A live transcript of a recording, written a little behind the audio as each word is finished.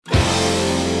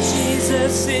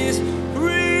Jesus is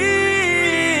real.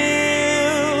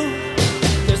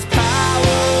 There's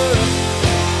power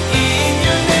in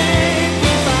your name. We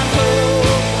find hope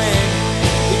when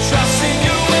we trust in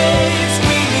your ways.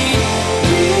 We need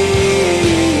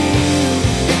real.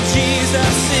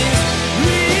 Jesus is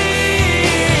real.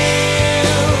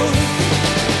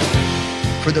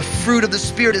 For the fruit of the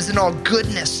Spirit is in all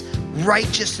goodness,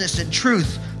 righteousness, and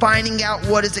truth, finding out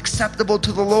what is acceptable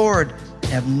to the Lord,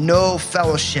 and have no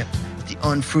fellowship with the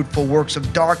unfruitful works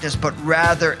of darkness, but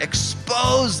rather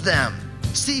expose them.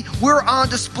 See, we're on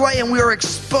display and we are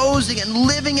exposing and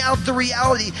living out the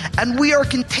reality, and we are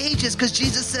contagious because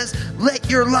Jesus says, let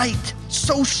your light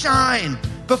so shine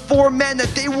before men that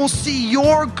they will see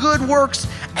your good works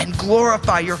and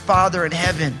glorify your Father in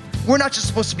heaven. We're not just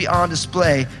supposed to be on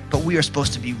display, but we are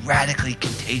supposed to be radically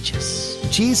contagious.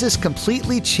 Jesus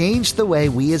completely changed the way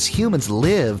we as humans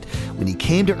lived when he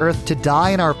came to earth to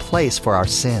die in our place for our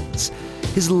sins.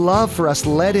 His love for us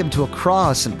led him to a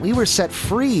cross, and we were set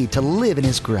free to live in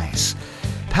his grace.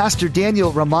 Pastor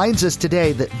Daniel reminds us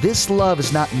today that this love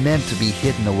is not meant to be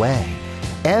hidden away.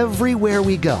 Everywhere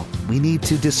we go, we need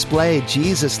to display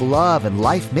Jesus' love and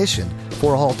life mission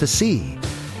for all to see.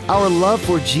 Our love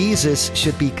for Jesus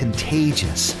should be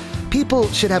contagious. People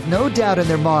should have no doubt in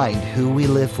their mind who we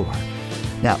live for.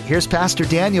 Now, here's Pastor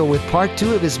Daniel with part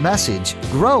 2 of his message,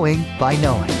 Growing by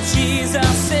Knowing.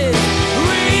 Jesus is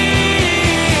real.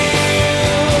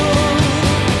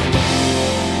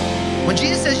 When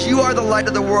Jesus says you are the light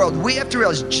of the world, we have to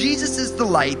realize Jesus is the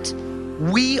light.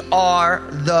 We are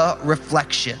the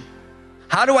reflection.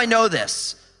 How do I know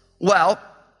this? Well,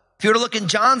 if you were to look in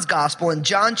John's gospel, in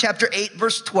John chapter 8,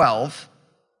 verse 12,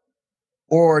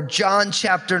 or John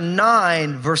chapter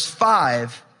 9, verse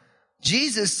 5,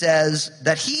 Jesus says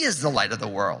that he is the light of the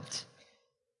world.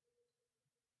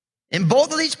 In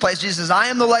both of these places, Jesus says, I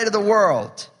am the light of the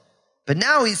world. But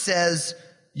now he says,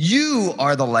 you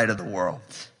are the light of the world.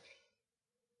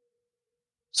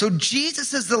 So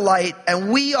Jesus is the light,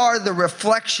 and we are the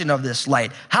reflection of this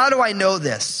light. How do I know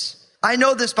this? I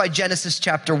know this by Genesis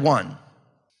chapter 1.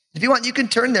 If you want, you can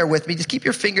turn there with me. Just keep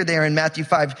your finger there in Matthew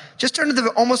 5. Just turn to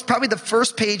almost probably the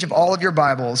first page of all of your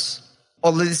Bibles,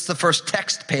 or at least the first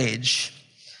text page.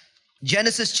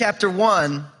 Genesis chapter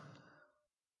 1.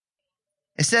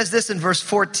 It says this in verse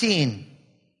 14.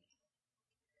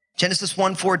 Genesis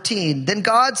 1:14. Then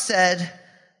God said,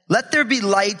 let there be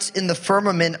lights in the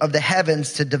firmament of the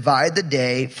heavens to divide the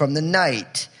day from the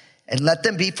night, and let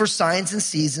them be for signs and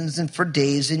seasons and for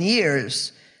days and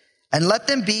years. And let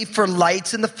them be for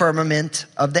lights in the firmament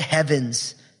of the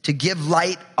heavens to give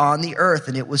light on the earth.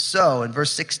 And it was so. In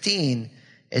verse 16,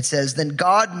 it says, then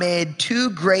God made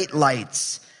 2 great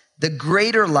lights, the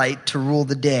greater light to rule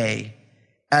the day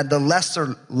and the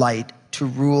lesser light to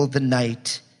rule the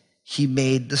night. He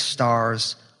made the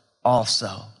stars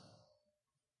also.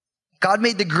 God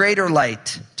made the greater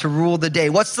light to rule the day.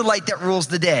 What's the light that rules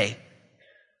the day?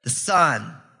 The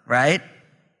sun, right?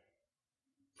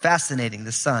 Fascinating,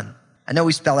 the sun. I know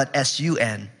we spell it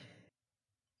S-U-N,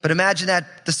 but imagine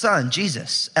that the sun,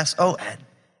 Jesus, S-O-N.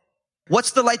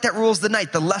 What's the light that rules the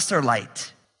night? The lesser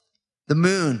light. The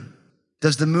moon.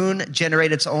 Does the moon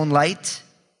generate its own light?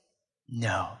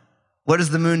 No. What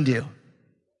does the moon do?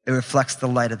 It reflects the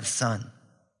light of the sun.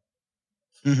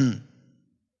 Do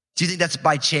you think that's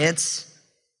by chance?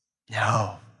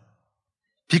 No.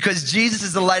 Because Jesus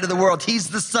is the light of the world. He's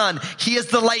the sun. He is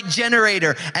the light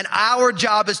generator. And our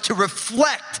job is to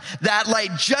reflect that light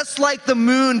just like the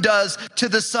moon does to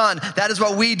the sun. That is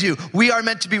what we do. We are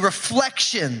meant to be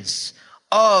reflections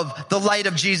of the light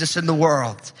of Jesus in the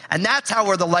world. And that's how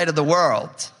we're the light of the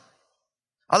world.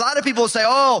 A lot of people say,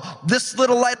 oh, this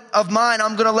little light of mine,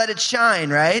 I'm going to let it shine,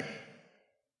 right?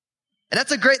 And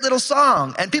that's a great little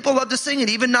song. And people love to sing it,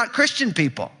 even not Christian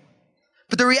people.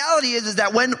 But the reality is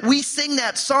that when we sing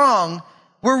that song,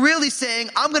 we're really saying,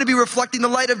 I'm going to be reflecting the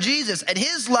light of Jesus, and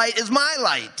his light is my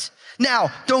light.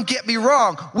 Now, don't get me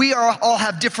wrong. We all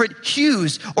have different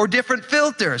hues or different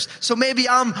filters. So maybe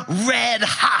I'm red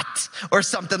hot or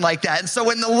something like that. And so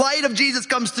when the light of Jesus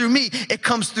comes through me, it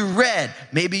comes through red.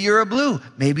 Maybe you're a blue.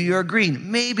 Maybe you're a green.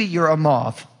 Maybe you're a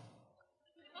mauve.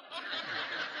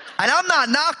 And I'm not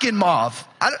knocking mauve.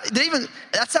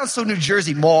 That sounds so New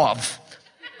Jersey, mauve.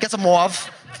 Get some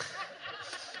mauve.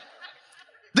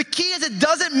 The key is it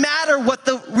doesn't matter what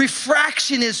the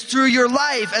refraction is through your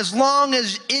life as long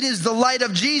as it is the light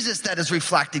of Jesus that is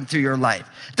reflecting through your life.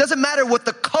 It doesn't matter what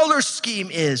the color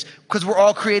scheme is because we're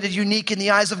all created unique in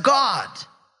the eyes of God.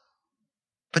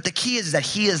 But the key is that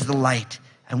he is the light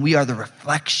and we are the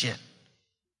reflection.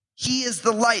 He is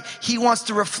the light. He wants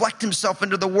to reflect himself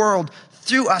into the world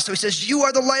through us. So he says, you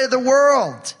are the light of the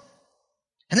world.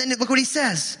 And then look what he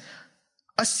says.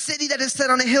 A city that is set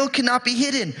on a hill cannot be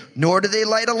hidden, nor do they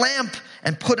light a lamp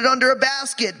and put it under a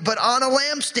basket, but on a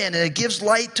lampstand, and it gives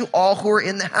light to all who are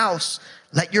in the house.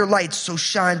 Let your light so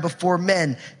shine before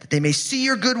men that they may see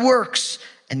your good works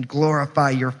and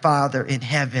glorify your Father in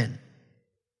heaven.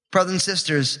 Brothers and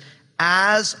sisters,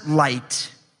 as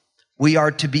light, we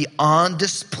are to be on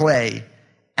display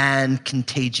and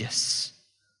contagious.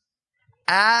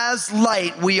 As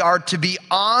light, we are to be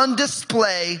on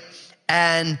display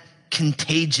and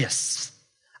contagious.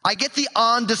 I get the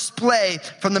on display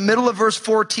from the middle of verse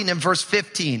 14 and verse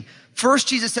 15. First,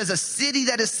 Jesus says, a city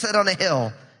that is set on a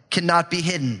hill cannot be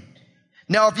hidden.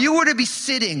 Now, if you were to be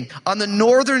sitting on the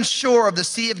northern shore of the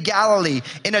Sea of Galilee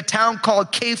in a town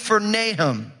called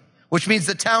Capharnaum, which means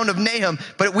the town of Nahum,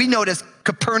 but we know it as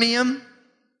Capernaum.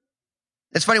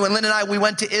 It's funny, when Lynn and I, we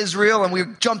went to Israel and we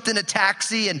jumped in a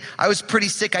taxi and I was pretty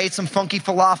sick. I ate some funky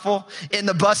falafel in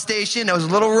the bus station. It was a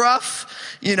little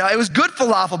rough. You know, it was good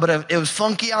falafel, but it was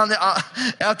funky on the,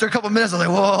 after a couple of minutes. I was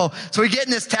like, whoa. So we get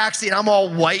in this taxi and I'm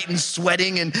all white and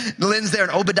sweating and Lynn's there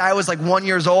and Obadiah was like 1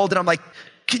 year old. And I'm like,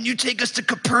 can you take us to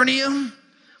Capernaum?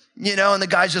 You know, and the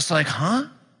guy's just like, huh?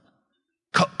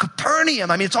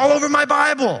 Capernaum. I mean, it's all over my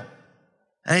Bible.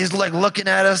 And he's like looking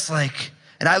at us like,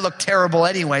 and I look terrible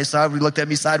anyway, so he looked at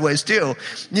me sideways too,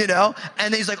 you know?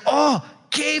 And he's like, oh,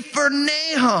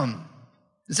 Capharnaum.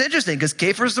 It's interesting because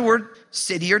Caphar is the word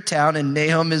city or town and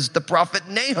Nahum is the prophet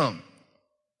Nahum.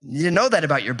 You didn't know that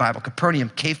about your Bible.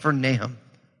 Capernaum, Capharnaum.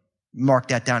 Mark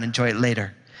that down, enjoy it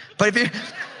later. But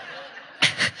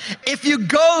if you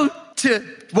go to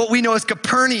what we know as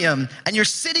Capernaum, and you're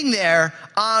sitting there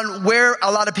on where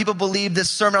a lot of people believe this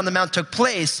Sermon on the Mount took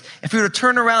place, if you were to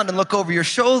turn around and look over your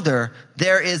shoulder,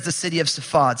 there is the city of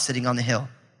Saphad sitting on the hill.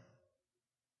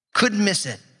 Couldn't miss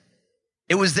it.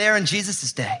 It was there in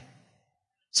Jesus' day.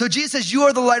 So Jesus says, you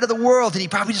are the light of the world, and he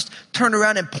probably just turned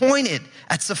around and pointed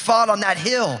at Saphad on that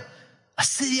hill. A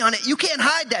city on it. You can't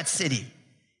hide that city.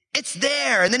 It's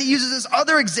there. And then he uses this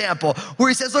other example where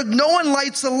he says, look, no one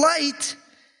lights a light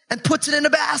and puts it in a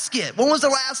basket. When was the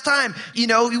last time, you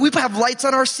know, we have lights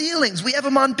on our ceilings. We have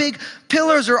them on big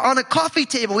pillars or on a coffee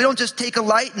table. We don't just take a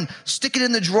light and stick it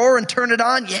in the drawer and turn it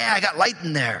on. Yeah, I got light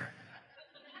in there.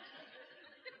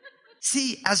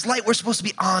 See, as light, we're supposed to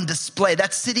be on display.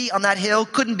 That city on that hill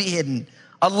couldn't be hidden.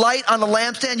 A light on a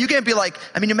lampstand, you can't be like,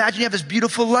 I mean, imagine you have this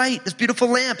beautiful light, this beautiful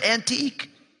lamp, antique,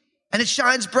 and it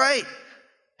shines bright.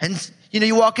 And, you know,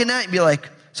 you walk in that and be like,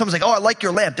 someone's like, oh, I like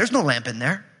your lamp. There's no lamp in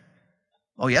there.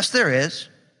 Oh, yes, there is.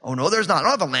 Oh, no, there's not. I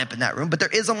don't have a lamp in that room, but there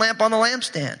is a lamp on the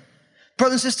lampstand.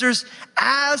 Brothers and sisters,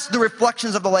 as the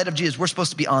reflections of the light of Jesus, we're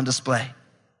supposed to be on display.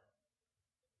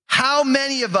 How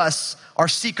many of us are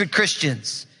secret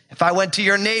Christians? If I went to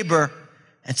your neighbor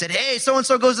and said, hey,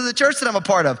 so-and-so goes to the church that I'm a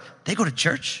part of, they go to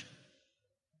church.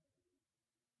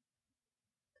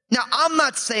 Now, I'm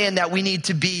not saying that we need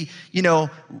to be, you know,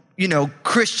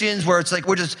 Christians where it's like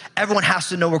everyone has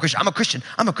to know we're Christian. I'm a Christian.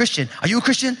 I'm a Christian. Are you a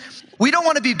Christian? We don't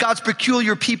want to be God's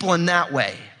peculiar people in that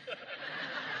way.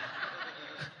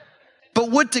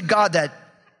 But would to God that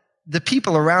the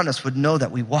people around us would know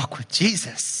that we walk with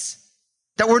Jesus,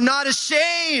 that we're not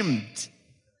ashamed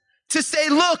to say,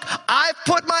 look, I've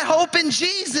put my hope in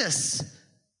Jesus.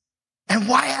 And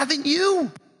why haven't you?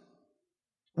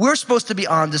 We're supposed to be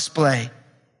on display.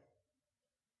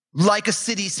 Like a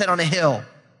city set on a hill,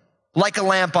 like a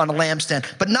lamp on a lampstand,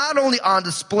 but not only on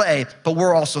display, but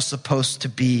we're also supposed to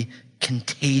be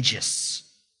contagious.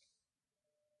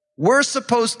 We're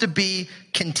supposed to be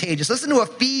contagious. Listen to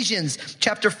Ephesians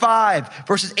chapter 5,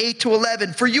 verses 8 to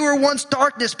 11. For you were once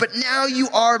darkness, but now you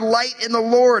are light in the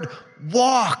Lord.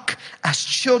 Walk as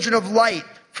children of light,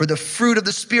 for the fruit of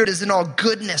the Spirit is in all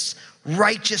goodness,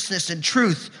 righteousness, and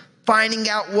truth, finding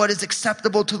out what is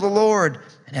acceptable to the Lord,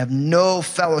 and have no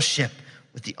fellowship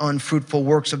with the unfruitful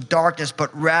works of darkness, but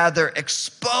rather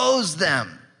expose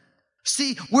them.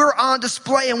 See, we're on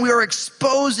display and we are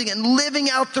exposing and living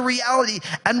out the reality,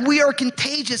 and we are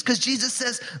contagious because Jesus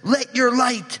says, let your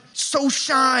light so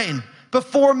shine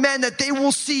before men that they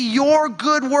will see your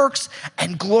good works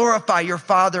and glorify your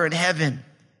Father in heaven.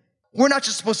 We're not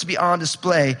just supposed to be on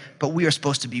display, but we are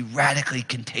supposed to be radically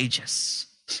contagious.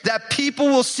 That people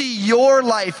will see your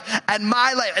life and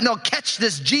my life, and they'll catch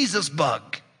this Jesus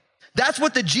bug. That's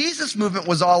what the Jesus movement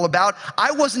was all about.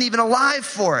 I wasn't even alive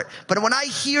for it. But when I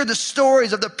hear the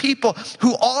stories of the people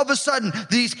who all of a sudden,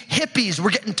 these hippies were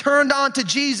getting turned on to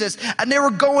Jesus, and they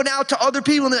were going out to other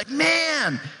people, and they're like,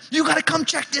 man, you got to come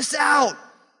check this out.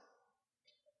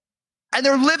 And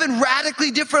they're living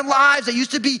radically different lives. They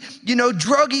used to be,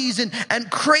 druggies and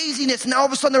craziness. And all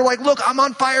of a sudden they're like, look, I'm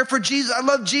on fire for Jesus. I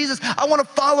love Jesus. I want to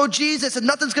follow Jesus, and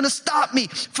nothing's going to stop me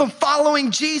from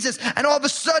following Jesus. And all of a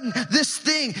sudden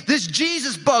this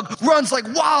Jesus bug runs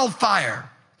like wildfire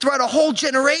throughout a whole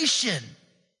generation.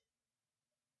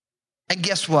 And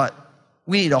guess what?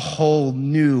 We need a whole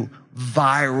new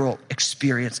viral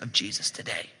experience of Jesus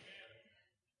today.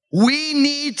 We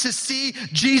need to see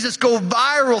Jesus go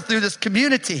viral through this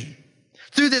community,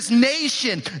 through this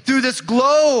nation, through this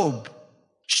globe.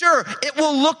 Sure, it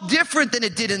will look different than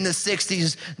it did in the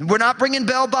 60s. We're not bringing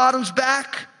bell bottoms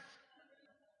back.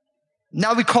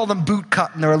 Now we call them boot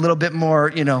cut, and they're a little bit more,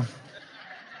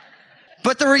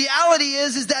 But the reality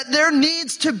is that there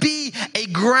needs to be a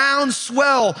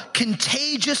groundswell,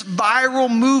 contagious viral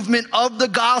movement of the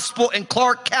gospel in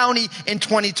Clark County in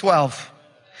 2012.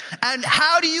 And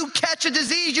how do you catch a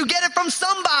disease? You get it from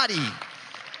somebody.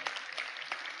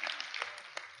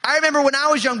 I remember when I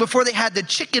was young, before they had the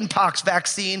chicken pox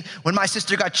vaccine, when my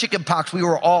sister got chicken pox, we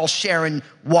were all sharing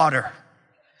water.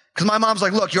 Because my mom's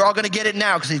like, look, you're all going to get it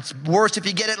now because it's worse if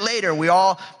you get it later. We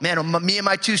all, me and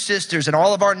my two sisters and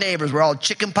all of our neighbors, we're all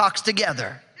chicken pox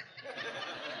together.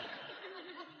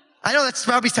 I know that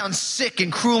probably sounds sick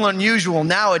and cruel and unusual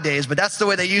nowadays, but that's the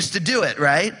way they used to do it,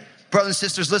 right? Brothers and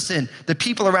sisters, listen, the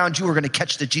people around you are going to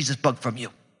catch the Jesus bug from you.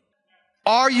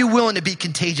 Are you willing to be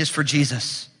contagious for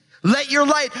Jesus? Let your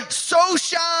light so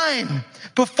shine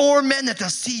before men that they'll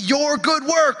see your good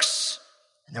works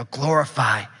and they'll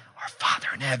glorify our Father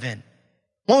in heaven.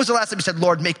 When was the last time you said,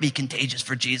 Lord, make me contagious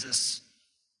for Jesus?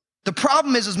 The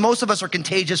problem is most of us are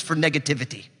contagious for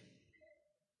negativity.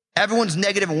 Everyone's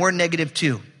negative and we're negative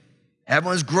too.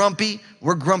 Everyone's grumpy,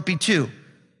 we're grumpy too.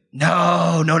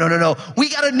 No. We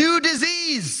got a new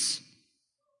disease.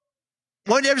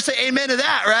 Won't you ever say amen to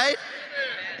that, right?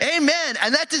 Amen.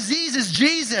 And that disease is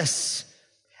Jesus.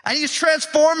 And he's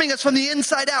transforming us from the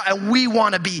inside out, and we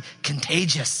want to be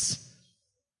contagious.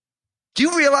 Do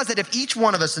you realize that if each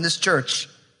one of us in this church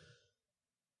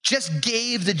just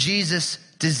gave the Jesus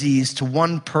disease to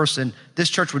one person, this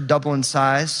church would double in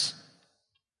size?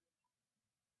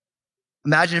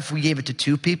 Imagine if we gave it to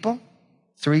 2 people,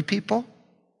 3 people,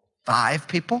 5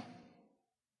 people.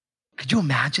 Could you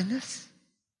imagine this?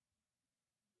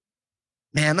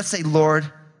 Man, let's say,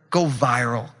 Lord, go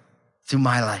viral through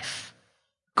my life.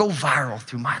 Go viral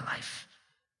through my life.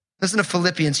 Listen to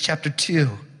Philippians chapter 2,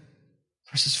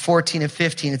 verses 14 and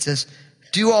 15. It says,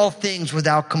 do all things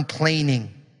without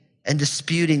complaining and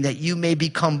disputing, that you may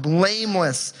become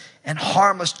blameless and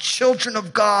harmless children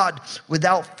of God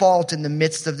without fault in the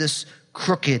midst of this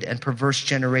crooked and perverse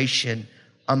generation,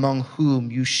 among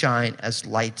whom you shine as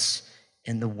lights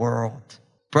in the world.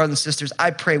 Brothers and sisters,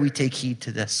 I pray we take heed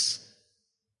to this,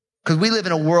 because we live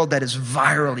in a world that is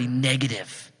virally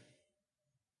negative.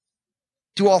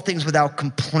 Do all things without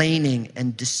complaining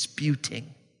and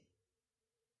disputing.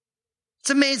 It's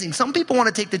amazing. Some people want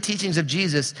to take the teachings of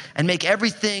Jesus and make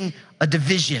everything a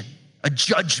division, a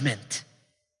judgment.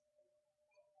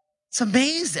 It's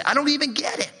amazing. I don't even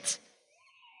get it.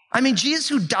 I mean, Jesus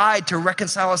who died to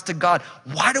reconcile us to God,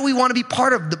 why do we want to be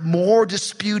part of the more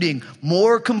disputing,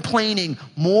 more complaining,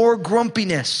 more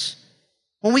grumpiness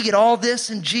when we get all this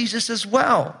in Jesus as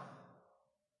well?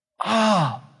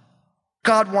 Oh,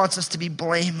 God wants us to be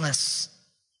blameless,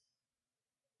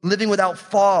 living without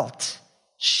fault,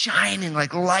 shining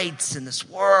like lights in this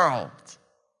world.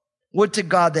 Would to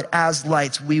God that as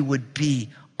lights we would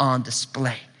be on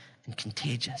display and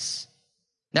contagious.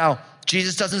 Now,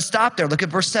 Jesus doesn't stop there. Look at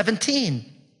verse 17.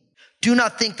 Do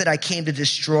not think that I came to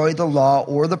destroy the law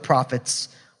or the prophets.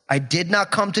 I did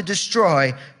not come to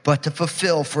destroy, but to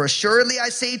fulfill. For assuredly I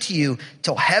say to you,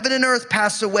 till heaven and earth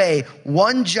pass away,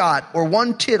 one jot or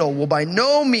one tittle will by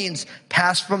no means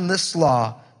pass from this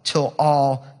law till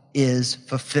all is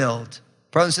fulfilled.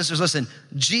 Brothers and sisters, listen,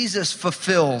 Jesus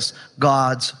fulfills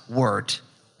God's word.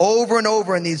 Over and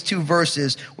over in these 2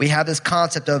 verses, we have this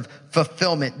concept of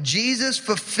fulfillment. Jesus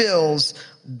fulfills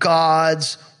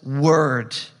God's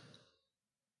word.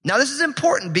 Now, this is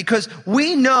important because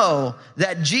we know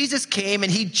that Jesus came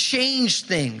and he changed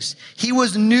things. He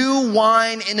was new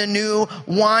wine in a new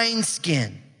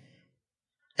wineskin.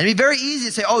 And it'd be very easy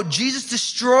to say, oh, Jesus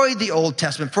destroyed the Old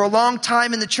Testament. For a long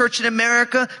time in the church in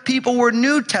America, people were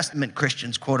New Testament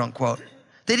Christians, quote unquote.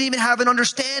 They didn't even have an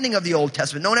understanding of the Old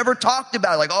Testament. No one ever talked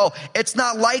about it. Like, oh, it's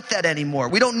not like that anymore.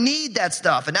 We don't need that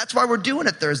stuff. And that's why we're doing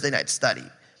a Thursday night study,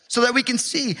 so that we can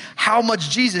see how much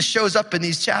Jesus shows up in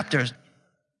these chapters.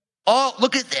 Oh,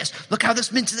 look at this. Look how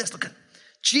this means this. Look at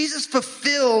Jesus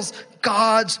fulfills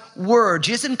God's word.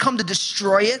 Jesus didn't come to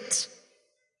destroy it.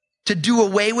 to do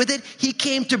away with it. He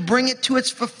came to bring it to its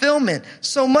fulfillment.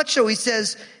 So much so, he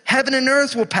says, heaven and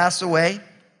earth will pass away.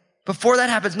 Before that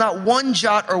happens, not one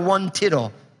jot or one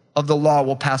tittle of the law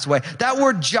will pass away. That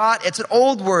word jot, it's an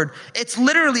old word. It's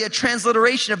literally a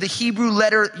transliteration of the Hebrew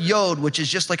letter yod, which is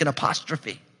just like an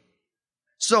apostrophe.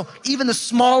 So even the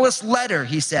smallest letter,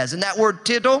 he says, and that word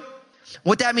tittle,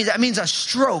 what that means a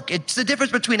stroke. It's the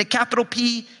difference between a capital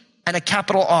P and a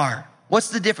capital R. What's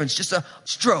the difference? Just a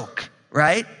stroke,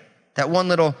 right? That one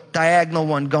little diagonal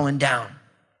one going down.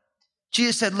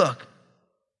 Jesus said, look,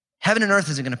 heaven and earth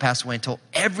isn't going to pass away until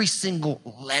every single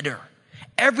letter,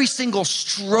 every single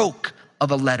stroke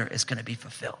of a letter is going to be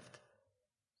fulfilled.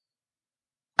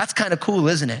 That's kind of cool,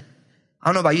 isn't it? I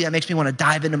don't know about you, that makes me want to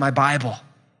dive into my Bible.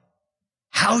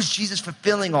 How is Jesus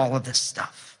fulfilling all of this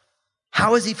stuff?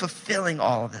 How is he fulfilling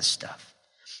all of this stuff?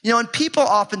 You know, and people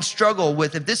often struggle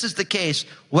with, if this is the case,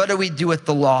 what do we do with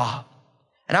the law?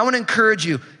 And I want to encourage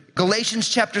you, Galatians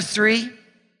chapter 3,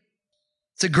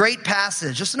 it's a great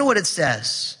passage. Listen to what it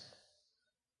says.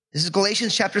 This is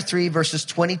Galatians chapter 3, verses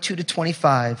 22 to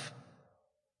 25.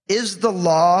 Is the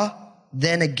law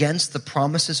then against the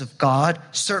promises of God?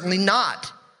 Certainly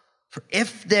not. For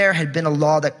if there had been a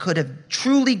law that could have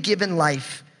truly given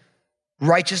life,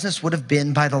 righteousness would have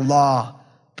been by the law.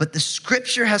 But the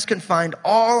scripture has confined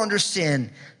all under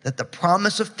sin, that the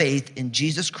promise of faith in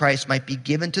Jesus Christ might be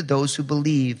given to those who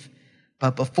believe.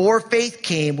 But before faith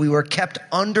came, we were kept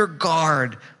under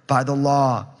guard by the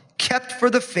law, kept for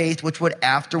the faith which would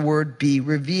afterward be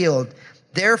revealed.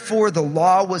 Therefore, the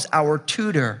law was our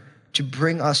tutor to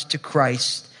bring us to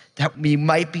Christ, that we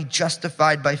might be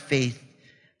justified by faith.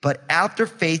 But after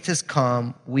faith has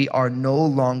come, we are no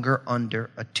longer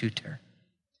under a tutor.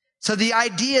 So the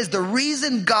idea is the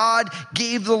reason God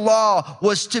gave the law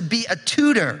was to be a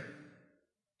tutor,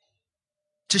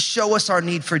 to show us our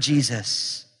need for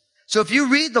Jesus. So if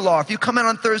you read the law, if you come in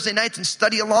on Thursday nights and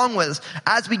study along with us,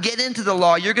 as we get into the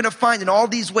law, you're going to find in all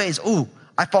these ways, ooh,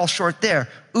 I fall short there.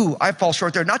 Ooh, I fall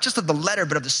short there. Not just of the letter,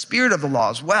 but of the spirit of the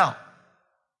law as well.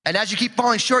 And as you keep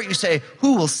falling short, you say,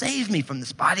 who will save me from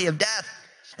this body of death?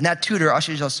 And that tutor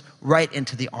ushers us right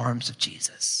into the arms of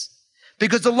Jesus.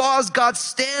 Because the law is God's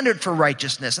standard for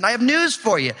righteousness. And I have news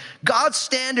for you. God's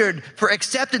standard for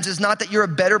acceptance is not that you're a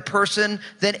better person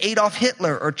than Adolf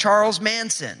Hitler or Charles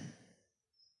Manson.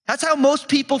 That's how most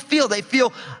people feel. They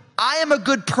feel, I am a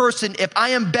good person if I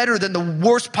am better than the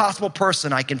worst possible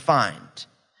person I can find.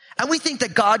 And we think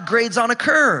that God grades on a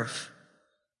curve.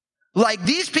 Like,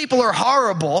 these people are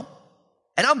horrible,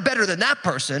 and I'm better than that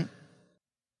person,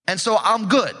 and so I'm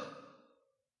good.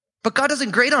 But God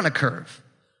doesn't grade on a curve.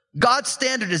 God's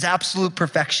standard is absolute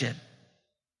perfection.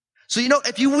 So, you know,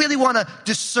 if you really want to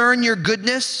discern your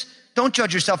goodness, don't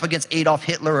judge yourself against Adolf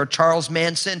Hitler or Charles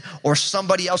Manson or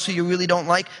somebody else who you really don't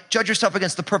like. Judge yourself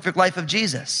against the perfect life of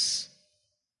Jesus.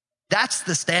 That's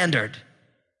the standard.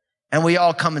 And we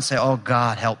all come and say, oh,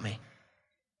 God, help me.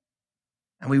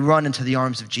 And we run into the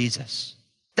arms of Jesus.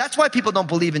 That's why people don't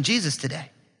believe in Jesus today.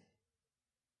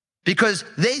 Because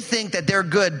they think that they're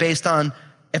good based on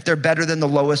if they're better than the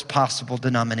lowest possible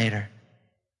denominator.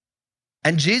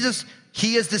 And Jesus,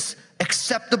 he is this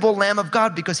acceptable Lamb of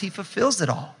God because he fulfills it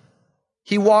all.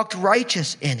 He walked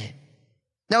righteous in it.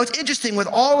 Now it's interesting with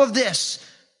all of this,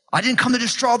 I didn't come to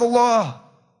destroy the law.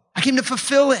 I came to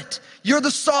fulfill it. You're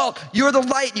the salt. You're the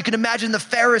light. You can imagine the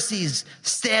Pharisees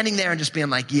standing there and just being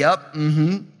like, yep,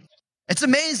 mm-hmm. It's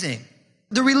amazing.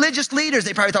 The religious leaders,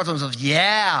 they probably thought to themselves,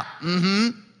 yeah,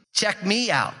 mm-hmm. Check me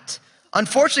out.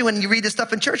 Unfortunately, when you read this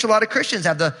stuff in church, a lot of Christians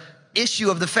have the issue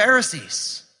of the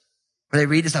Pharisees, where they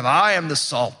read this stuff, I am the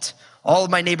salt. All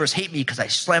of my neighbors hate me because I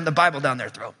slammed the Bible down their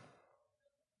throat.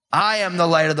 I am the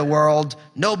light of the world.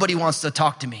 Nobody wants to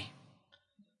talk to me.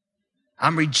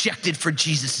 I'm rejected for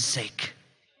Jesus' sake.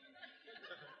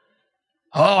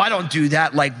 Oh, I don't do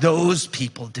that like those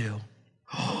people do.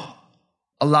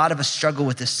 A lot of us struggle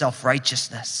with this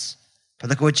self-righteousness. But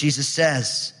look at what Jesus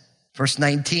says. Verse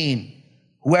 19,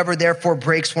 whoever therefore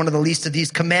breaks one of the least of these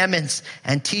commandments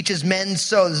and teaches men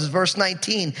so, this is verse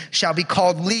 19, shall be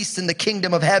called least in the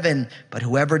kingdom of heaven. But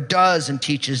whoever does and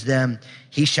teaches them,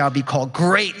 he shall be called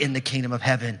great in the kingdom of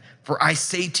heaven. For I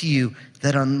say to you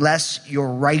that unless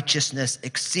your righteousness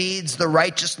exceeds the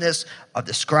righteousness of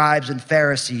the scribes and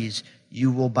Pharisees,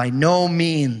 you will by no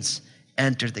means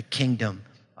enter the kingdom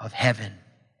of heaven.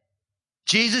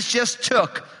 Jesus just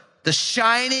took the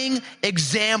shining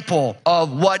example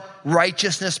of what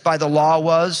righteousness by the law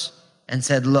was and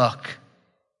said, look,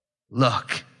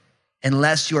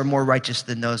 unless you are more righteous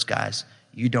than those guys,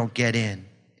 you don't get in.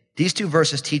 These two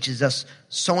verses teaches us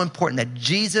so important that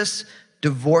Jesus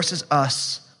divorces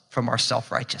us from our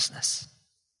self-righteousness.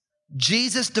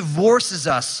 Jesus divorces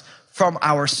us from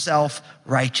our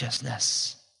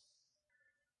self-righteousness.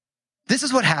 This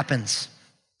is what happens.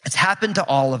 It's happened to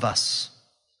all of us.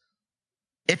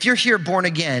 If you're here born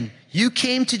again, you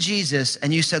came to Jesus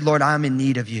and you said, Lord, I'm in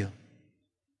need of you.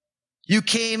 You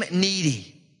came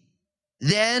needy.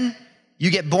 Then you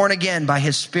get born again by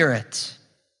his Spirit.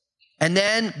 And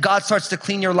then God starts to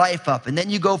clean your life up. And then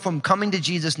you go from coming to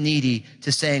Jesus needy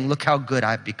to saying, look how good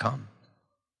I've become.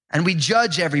 And we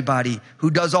judge everybody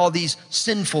who does all these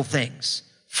sinful things,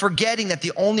 forgetting that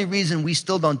the only reason we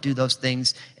still don't do those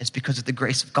things is because of the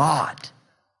grace of God.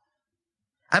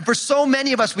 And for so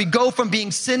many of us, we go from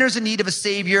being sinners in need of a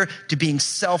Savior to being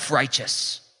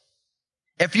self-righteous.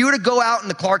 If you were to go out in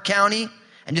the Clark County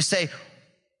and just say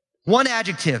one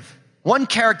adjective, one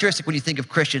characteristic when you think of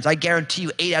Christians, I guarantee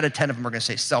you 8 out of 10 of them are going to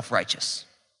say self-righteous.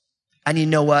 And you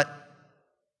know what?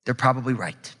 They're probably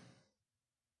right.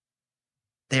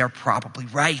 They are probably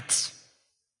right.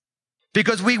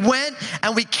 Because we went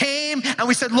and we came and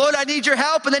we said, Lord, I need your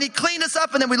help. And then he cleaned us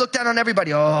up and then we looked down on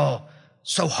everybody. Oh,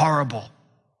 so horrible.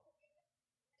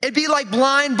 It'd be like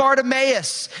blind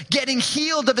Bartimaeus getting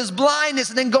healed of his blindness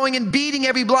and then going and beating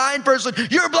every blind person.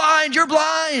 You're blind, you're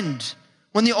blind.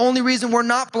 When the only reason we're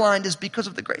not blind is because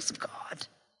of the grace of God.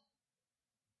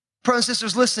 Brothers and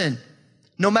sisters, listen,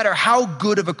 no matter how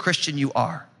good of a Christian you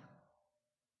are,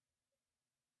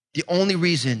 the only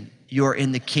reason you're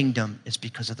in the kingdom is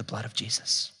because of the blood of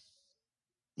Jesus.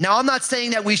 Now, I'm not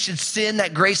saying that we should sin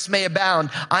that grace may abound.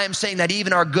 I am saying that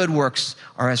even our good works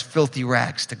are as filthy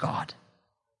rags to God.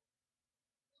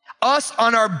 Us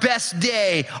on our best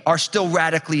day are still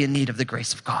radically in need of the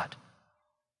grace of God.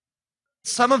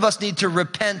 Some of us need to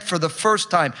repent for the first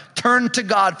time, turn to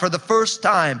God for the first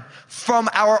time from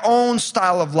our own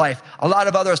style of life. A lot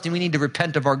of others, we need to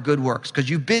repent of our good works because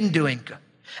you've been doing good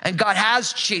and God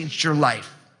has changed your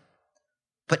life.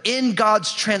 But in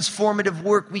God's transformative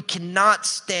work, we cannot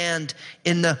stand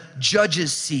in the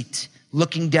judge's seat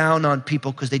looking down on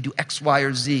people because they do X, Y,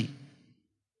 or Z.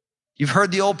 You've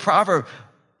heard the old proverb,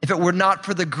 if it were not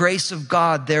for the grace of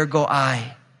God, there go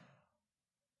I.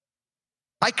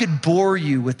 I could bore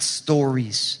you with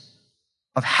stories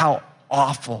of how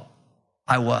awful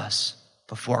I was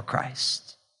before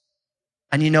Christ.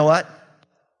 And you know what?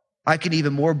 I could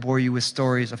even more bore you with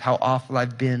stories of how awful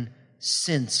I've been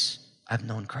since I've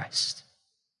known Christ.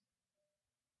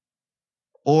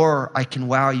 Or I can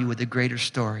wow you with a greater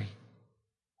story,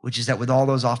 which is that with all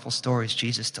those awful stories,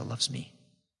 Jesus still loves me.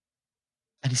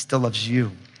 And he still loves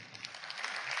you.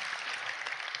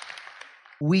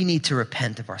 We need to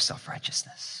repent of our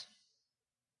self-righteousness.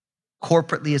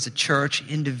 Corporately as a church,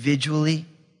 individually,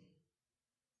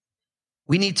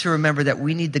 we need to remember that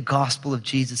we need the gospel of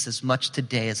Jesus as much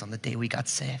today as on the day we got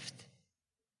saved.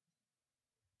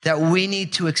 That we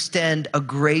need to extend a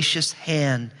gracious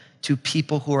hand to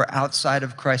people who are outside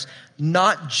of Christ,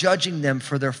 not judging them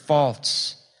for their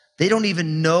faults. They don't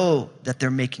even know that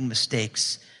they're making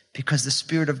mistakes because the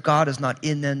Spirit of God is not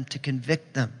in them to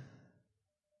convict them.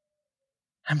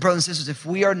 And brothers and sisters, if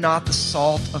we are not the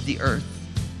salt of the earth,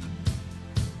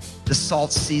 the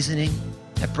salt seasoning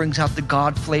that brings out the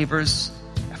God flavors,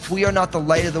 if we are not the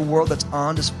light of the world that's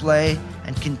on display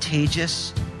and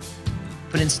contagious,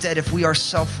 but instead if we are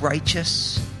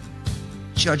self-righteous,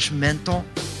 judgmental,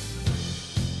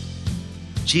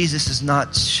 Jesus is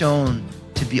not shown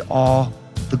to be all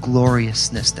the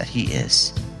gloriousness that he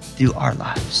is through our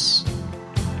lives.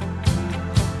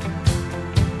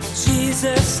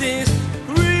 Jesus is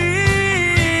real.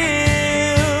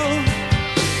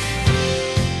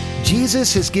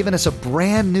 Jesus has given us a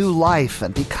brand new life,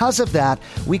 and because of that,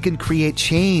 we can create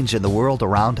change in the world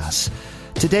around us.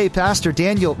 Today, Pastor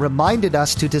Daniel reminded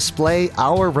us to display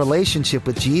our relationship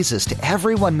with Jesus to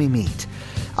everyone we meet.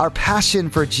 Our passion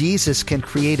for Jesus can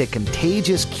create a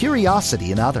contagious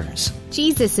curiosity in others.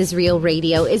 Jesus is Real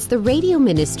Radio is the radio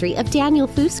ministry of Daniel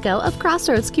Fusco of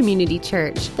Crossroads Community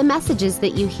Church. The messages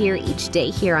that you hear each day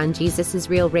here on Jesus is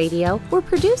Real Radio were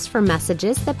produced from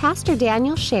messages that Pastor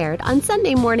Daniel shared on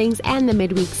Sunday mornings and the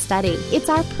midweek study. It's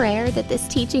our prayer that this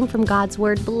teaching from God's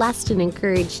Word blessed and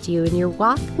encouraged you in your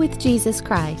walk with Jesus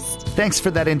Christ. Thanks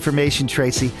for that information,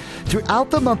 Tracy.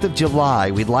 Throughout the month of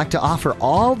July, we'd like to offer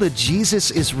all the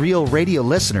Jesus is Real Radio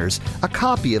listeners a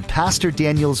copy of Pastor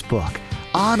Daniel's book,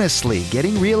 Honestly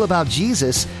Getting Real About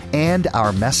Jesus and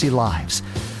Our Messy Lives.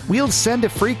 We'll send a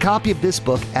free copy of this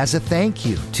book as a thank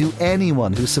you to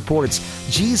anyone who supports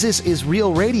Jesus is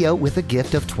Real Radio with a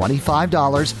gift of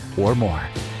 $25 or more.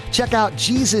 Check out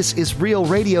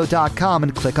JesusIsRealRadio.com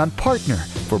and click on Partner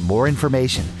for more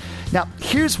information. Now,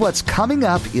 here's what's coming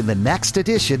up in the next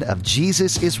edition of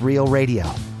Jesus is Real Radio.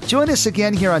 Join us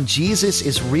again here on Jesus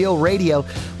is Real Radio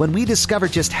when we discover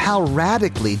just how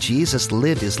radically Jesus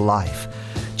lived his life.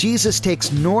 Jesus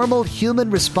takes normal human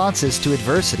responses to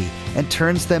adversity and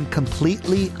turns them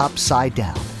completely upside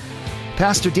down.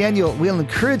 Pastor Daniel will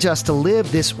encourage us to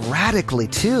live this radically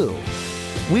too.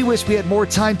 We wish we had more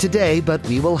time today, but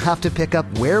we will have to pick up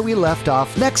where we left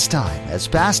off next time as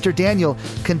Pastor Daniel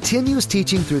continues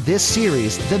teaching through this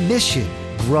series, The Mission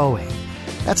Growing.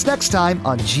 That's next time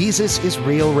on Jesus is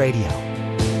Real Radio.